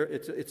know, but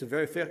it's a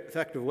very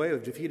effective way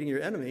of defeating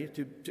your enemy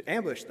to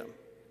ambush them.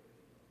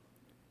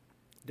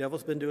 The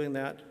devil's been doing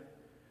that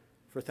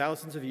for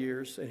thousands of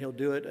years, and he'll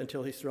do it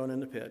until he's thrown in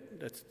the pit.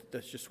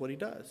 That's just what he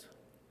does.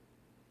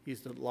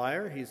 He's a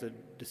liar, he's a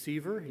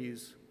deceiver,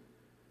 he's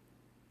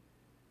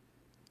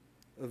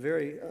a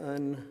very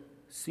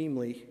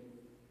unseemly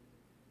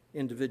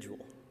individual.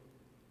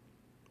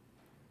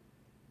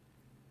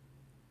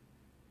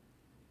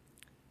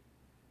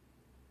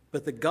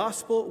 But the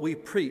gospel we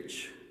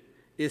preach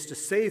is to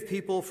save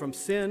people from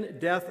sin,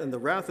 death, and the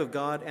wrath of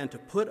God, and to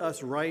put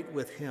us right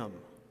with him.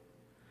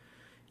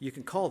 You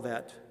can call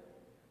that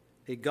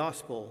a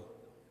gospel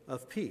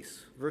of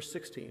peace. Verse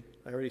 16.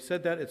 I already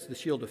said that. It's the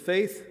shield of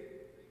faith.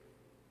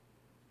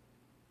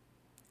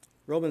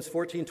 Romans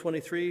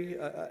 14:23,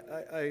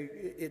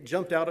 it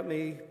jumped out at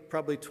me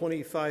probably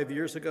 25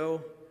 years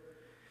ago.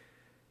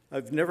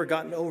 I've never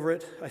gotten over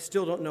it. I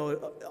still don't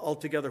know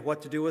altogether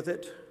what to do with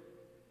it.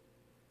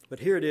 But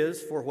here it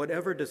is, for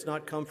whatever does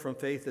not come from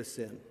faith is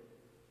sin.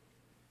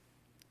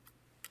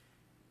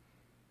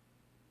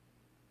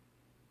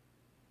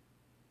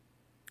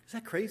 Is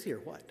that crazy or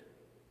what?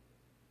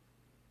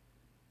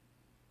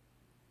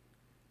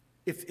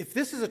 If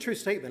this is a true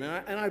statement,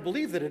 and I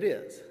believe that it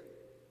is,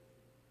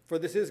 for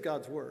this is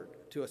God's word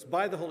to us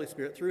by the Holy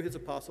Spirit through his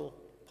apostle,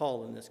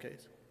 Paul in this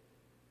case.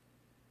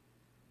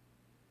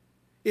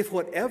 If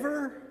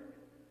whatever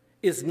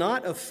is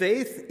not of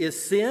faith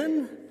is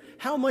sin,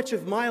 how much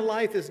of my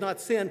life is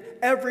not sin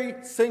every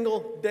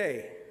single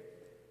day?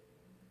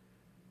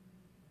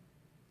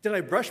 Did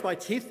I brush my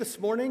teeth this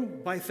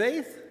morning by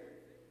faith?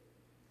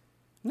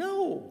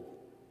 No.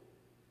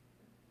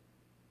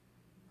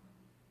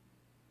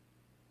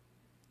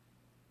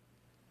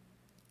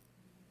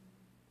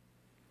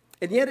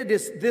 And yet it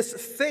is this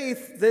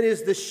faith that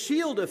is the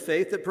shield of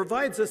faith that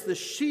provides us the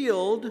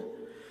shield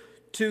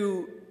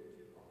to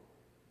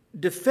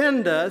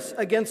defend us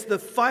against the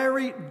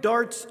fiery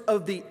darts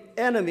of the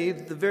enemy,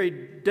 the very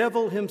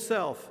devil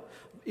himself.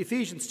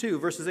 Ephesians 2,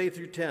 verses 8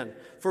 through 10.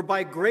 For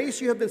by grace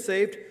you have been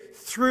saved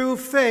through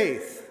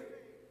faith.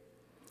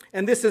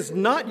 And this is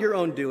not your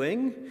own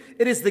doing.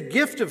 It is the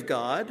gift of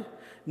God,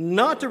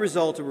 not the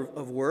result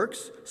of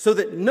works, so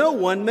that no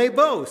one may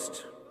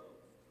boast.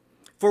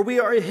 For we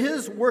are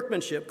his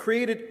workmanship,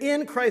 created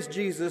in Christ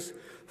Jesus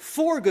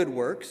for good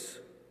works,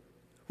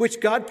 which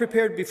God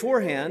prepared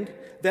beforehand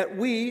that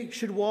we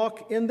should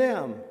walk in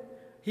them.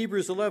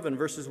 Hebrews 11,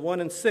 verses 1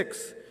 and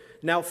 6.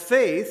 Now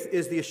faith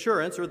is the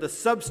assurance or the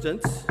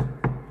substance,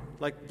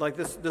 like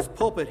this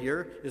pulpit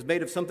here is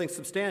made of something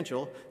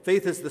substantial.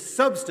 Faith is the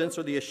substance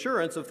or the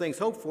assurance of things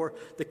hoped for,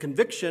 the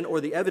conviction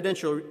or the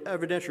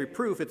evidentiary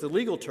proof, it's a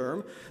legal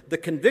term, the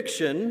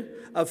conviction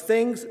of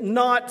things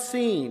not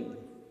seen.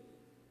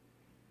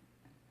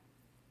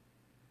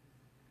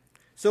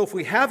 So if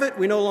we have it,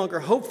 we no longer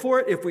hope for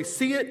it. If we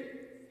see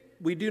it,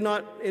 we do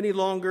not any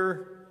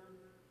longer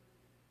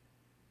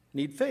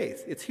need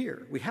faith. It's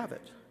here. We have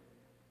it.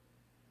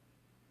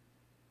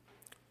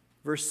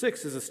 Verse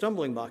 6 is a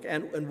stumbling block.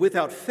 And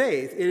without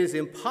faith, it is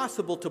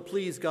impossible to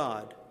please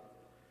God.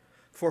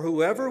 For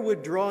whoever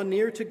would draw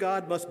near to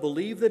God must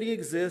believe that he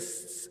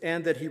exists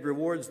and that he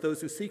rewards those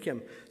who seek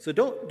him. So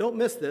don't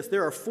miss this.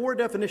 There are 4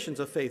 definitions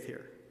of faith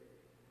here.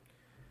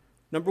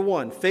 Number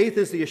 1, faith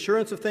is the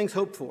assurance of things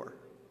hoped for.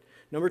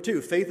 Number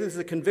 2, faith is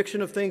the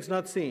conviction of things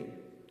not seen.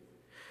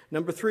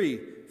 Number 3,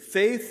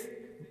 faith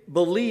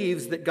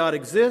believes that God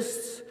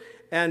exists,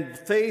 and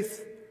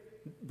faith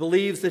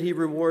believes that he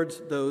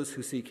rewards those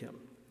who seek him.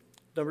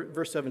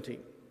 Verse 17.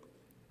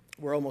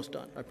 We're almost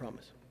done, I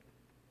promise.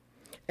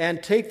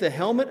 And take the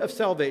helmet of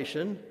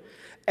salvation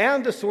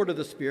and the sword of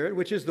the Spirit,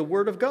 which is the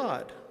word of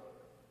God.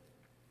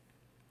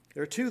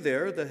 There are two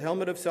there, the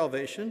helmet of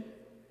salvation.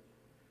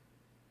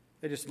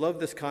 I just love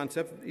this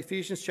concept.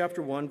 Ephesians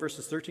chapter 1,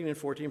 verses 13 and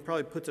 14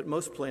 probably puts it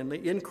most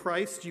plainly. In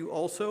Christ you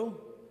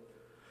also,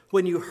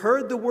 when you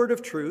heard the word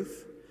of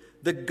truth,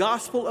 the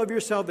gospel of your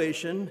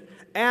salvation,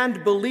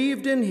 and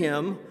believed in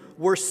him,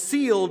 were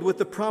sealed with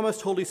the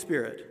promised Holy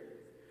Spirit,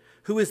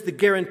 who is the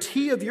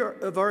guarantee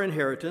of our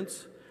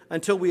inheritance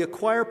until we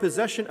acquire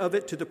possession of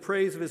it to the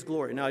praise of his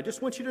glory. Now, I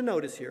just want you to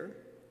notice here,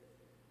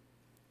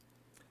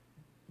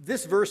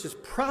 this verse is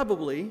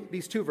probably,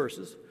 these two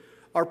verses,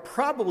 are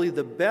probably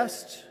the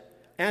best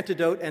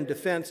antidote and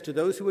defense to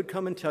those who would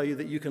come and tell you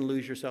that you can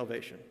lose your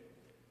salvation.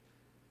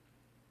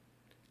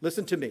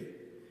 Listen to me.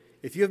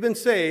 If you have been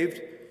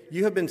saved,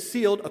 you have been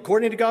sealed,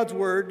 according to God's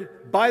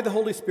word, by the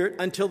Holy Spirit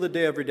until the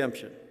day of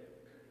redemption.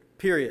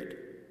 Period.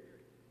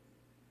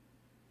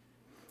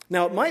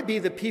 Now, it might be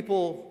that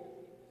people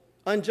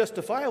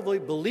unjustifiably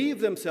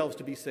believe themselves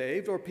to be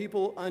saved, or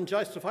people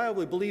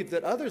unjustifiably believe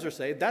that others are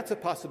saved. That's a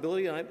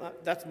possibility, and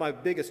that's my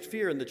biggest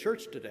fear in the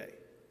church today.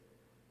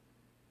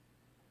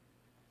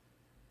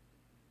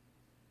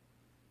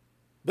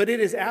 But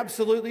it is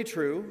absolutely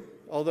true,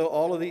 although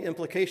all of the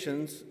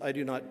implications I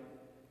do not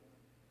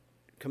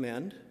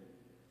commend,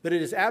 but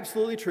it is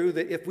absolutely true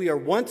that if we are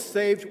once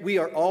saved, we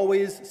are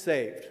always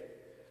saved.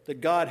 That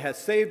God has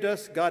saved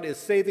us, God is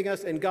saving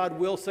us, and God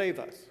will save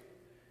us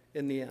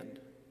in the end.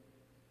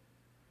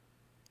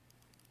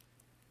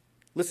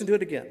 Listen to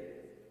it again.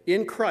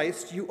 In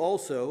Christ you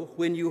also,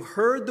 when you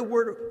heard the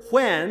word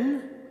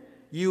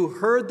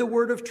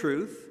of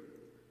truth,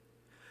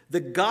 the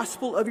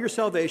gospel of your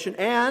salvation,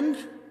 and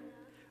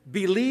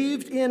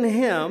believed in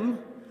him,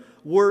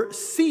 were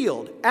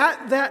sealed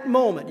at that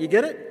moment. You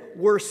get it?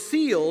 Were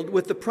sealed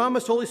with the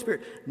promised Holy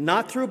Spirit.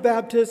 Not through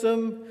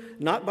baptism,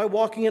 not by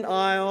walking an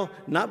aisle,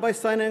 not by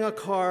signing a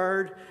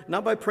card,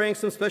 not by praying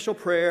some special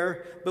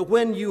prayer, but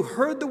when you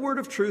heard the word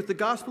of truth, the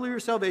gospel of your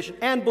salvation,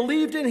 and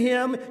believed in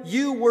him,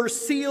 you were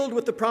sealed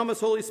with the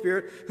promised Holy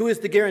Spirit, who is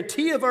the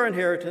guarantee of our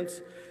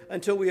inheritance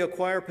until we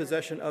acquire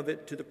possession of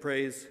it to the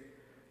praise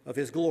of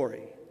his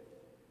glory.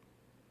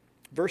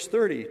 Verse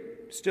 30,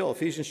 still,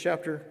 Ephesians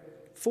chapter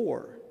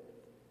 4.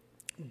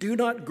 Do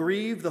not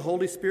grieve the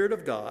Holy Spirit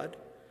of God,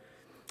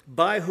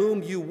 by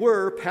whom you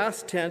were,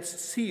 past tense,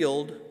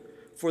 sealed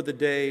for the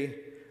day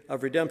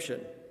of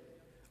redemption.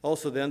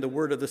 Also then, the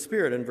word of the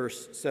Spirit in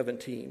verse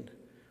 17,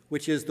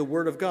 which is the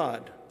word of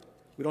God.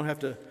 We don't have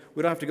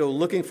to go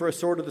looking for a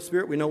sword of the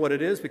Spirit. We know what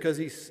it is because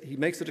he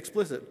makes it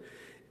explicit.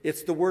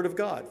 It's the word of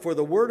God. For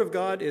the word of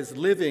God is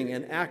living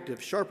and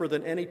active, sharper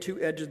than any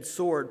two-edged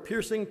sword,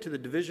 piercing to the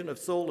division of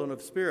soul and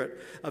of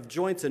spirit, of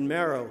joints and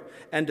marrow,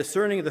 and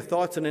discerning the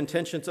thoughts and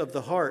intentions of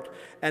the heart.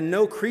 And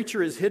no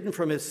creature is hidden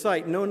from his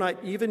sight, no,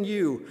 not even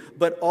you,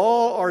 but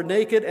all are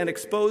naked and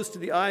exposed to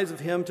the eyes of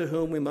him to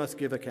whom we must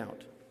give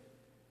account.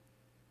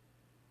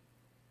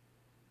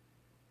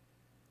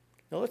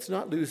 Now, let's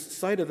not lose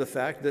sight of the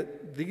fact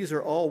that these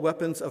are all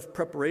weapons of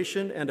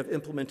preparation and of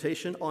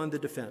implementation on the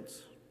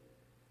defense.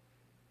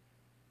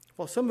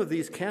 While some of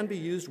these can be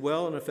used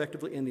well and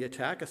effectively in the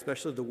attack,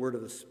 especially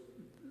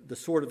the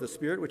sword of the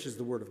Spirit, which is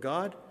the word of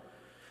God,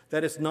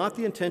 that is not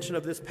the intention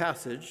of this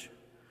passage.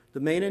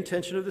 The main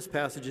intention of this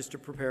passage is to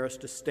prepare us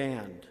to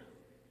stand.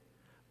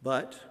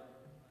 But,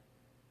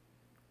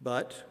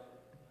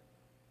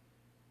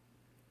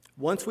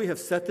 once we have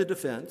set the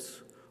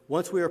defense,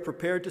 once we are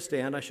prepared to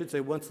stand, I should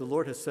say once the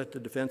Lord has set the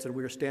defense and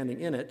we are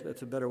standing in it,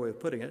 that's a better way of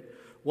putting it,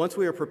 once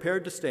we are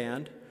prepared to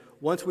stand,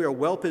 once we are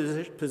well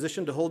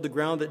positioned to hold the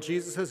ground that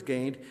Jesus has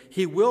gained,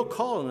 he will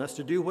call on us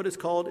to do what is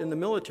called in the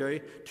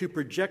military to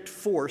project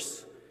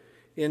force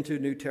into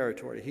new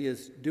territory. He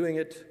is doing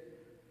it,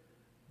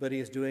 but he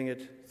is doing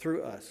it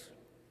through us.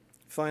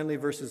 Finally,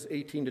 verses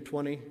 18 to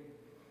 20.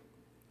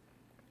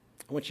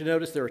 I want you to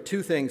notice there are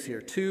two things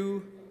here,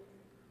 two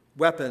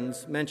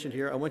weapons mentioned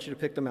here. I want you to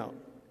pick them out.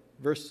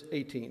 Verse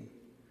 18.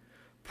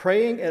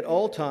 Praying at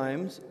all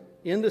times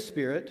in the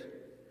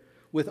Spirit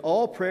with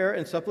all prayer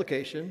and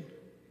supplication.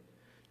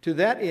 To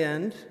that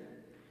end,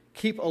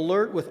 keep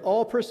alert with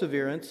all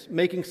perseverance,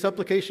 making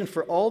supplication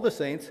for all the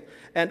saints,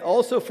 and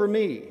also for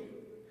me,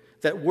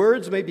 that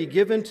words may be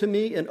given to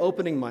me in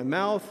opening my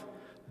mouth,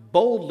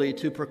 boldly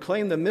to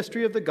proclaim the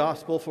mystery of the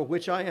gospel, for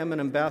which I am an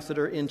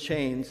ambassador in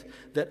chains,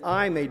 that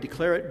I may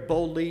declare it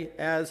boldly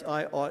as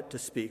I ought to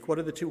speak. What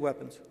are the two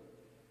weapons?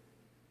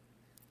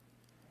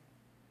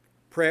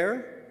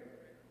 Prayer.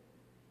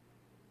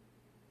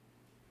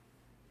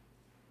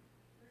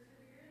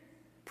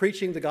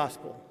 Preaching the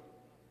gospel.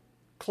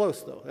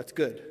 Close, though. That's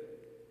good.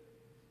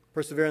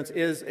 Perseverance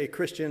is a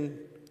Christian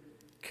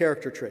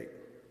character trait.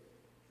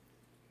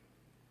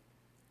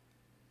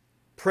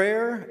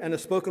 Prayer and the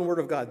spoken word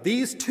of God.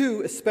 These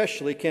two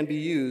especially can be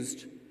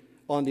used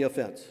on the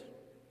offense.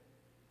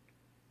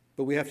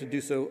 but we have to do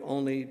so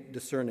only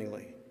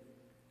discerningly.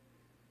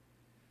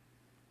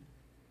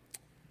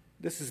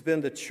 This has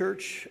been the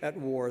Church at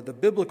War, the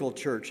biblical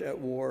Church at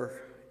War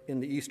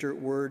in the Easter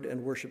Word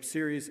and Worship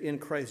series. In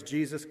Christ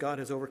Jesus, God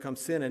has overcome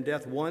sin and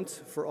death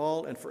once, for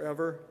all, and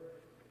forever.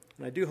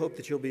 And I do hope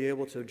that you'll be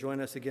able to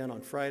join us again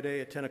on Friday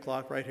at 10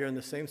 o'clock right here in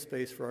the same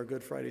space for our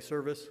Good Friday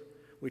service.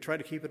 We try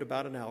to keep it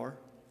about an hour.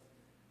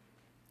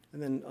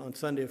 And then on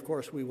Sunday, of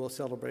course, we will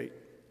celebrate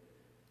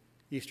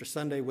Easter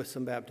Sunday with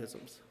some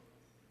baptisms.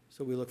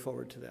 So we look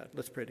forward to that.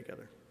 Let's pray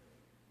together.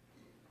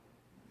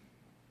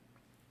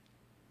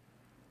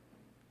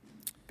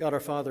 God our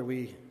Father,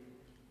 we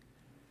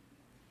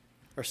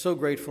are so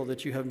grateful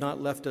that you have not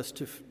left us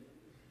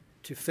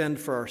to fend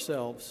for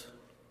ourselves,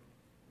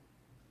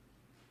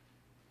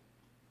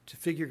 to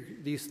figure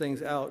these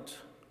things out.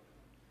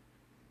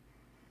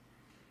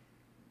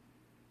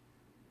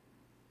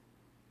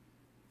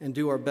 And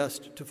do our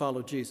best to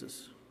follow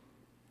Jesus.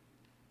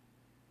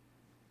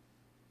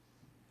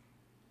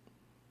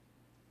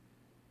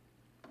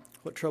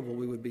 What trouble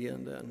we would be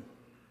in then.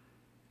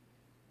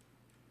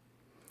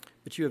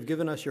 But you have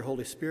given us your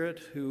Holy Spirit,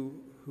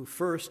 who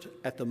first,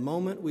 at the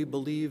moment we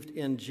believed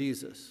in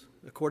Jesus,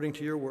 according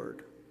to your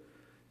word,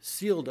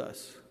 sealed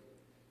us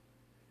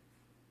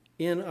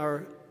in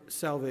our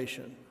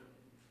salvation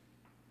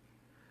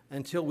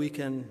until we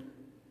can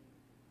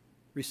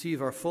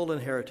receive our full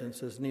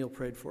inheritance, as Neil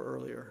prayed for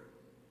earlier.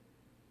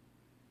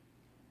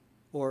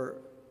 Or,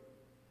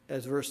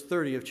 as verse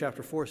 30 of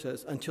chapter 4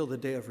 says, until the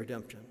day of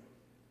redemption.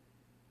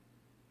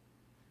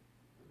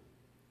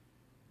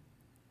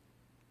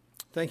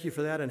 Thank you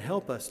for that, and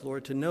help us,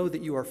 Lord, to know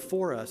that you are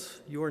for us.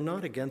 You are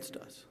not against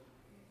us.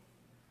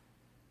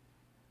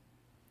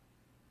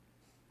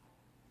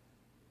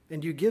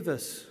 And you give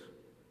us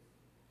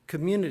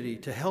community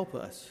to help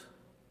us.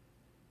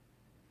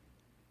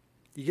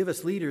 You give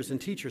us leaders and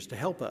teachers to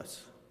help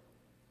us.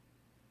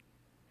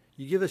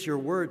 You give us your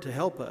word to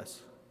help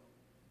us.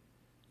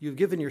 You've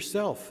given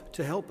yourself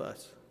to help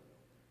us.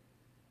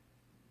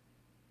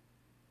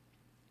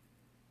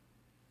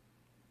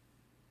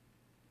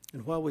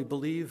 And while we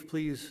believe,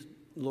 please,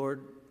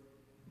 Lord,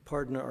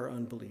 pardon our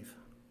unbelief.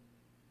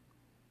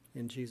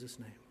 In Jesus'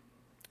 name.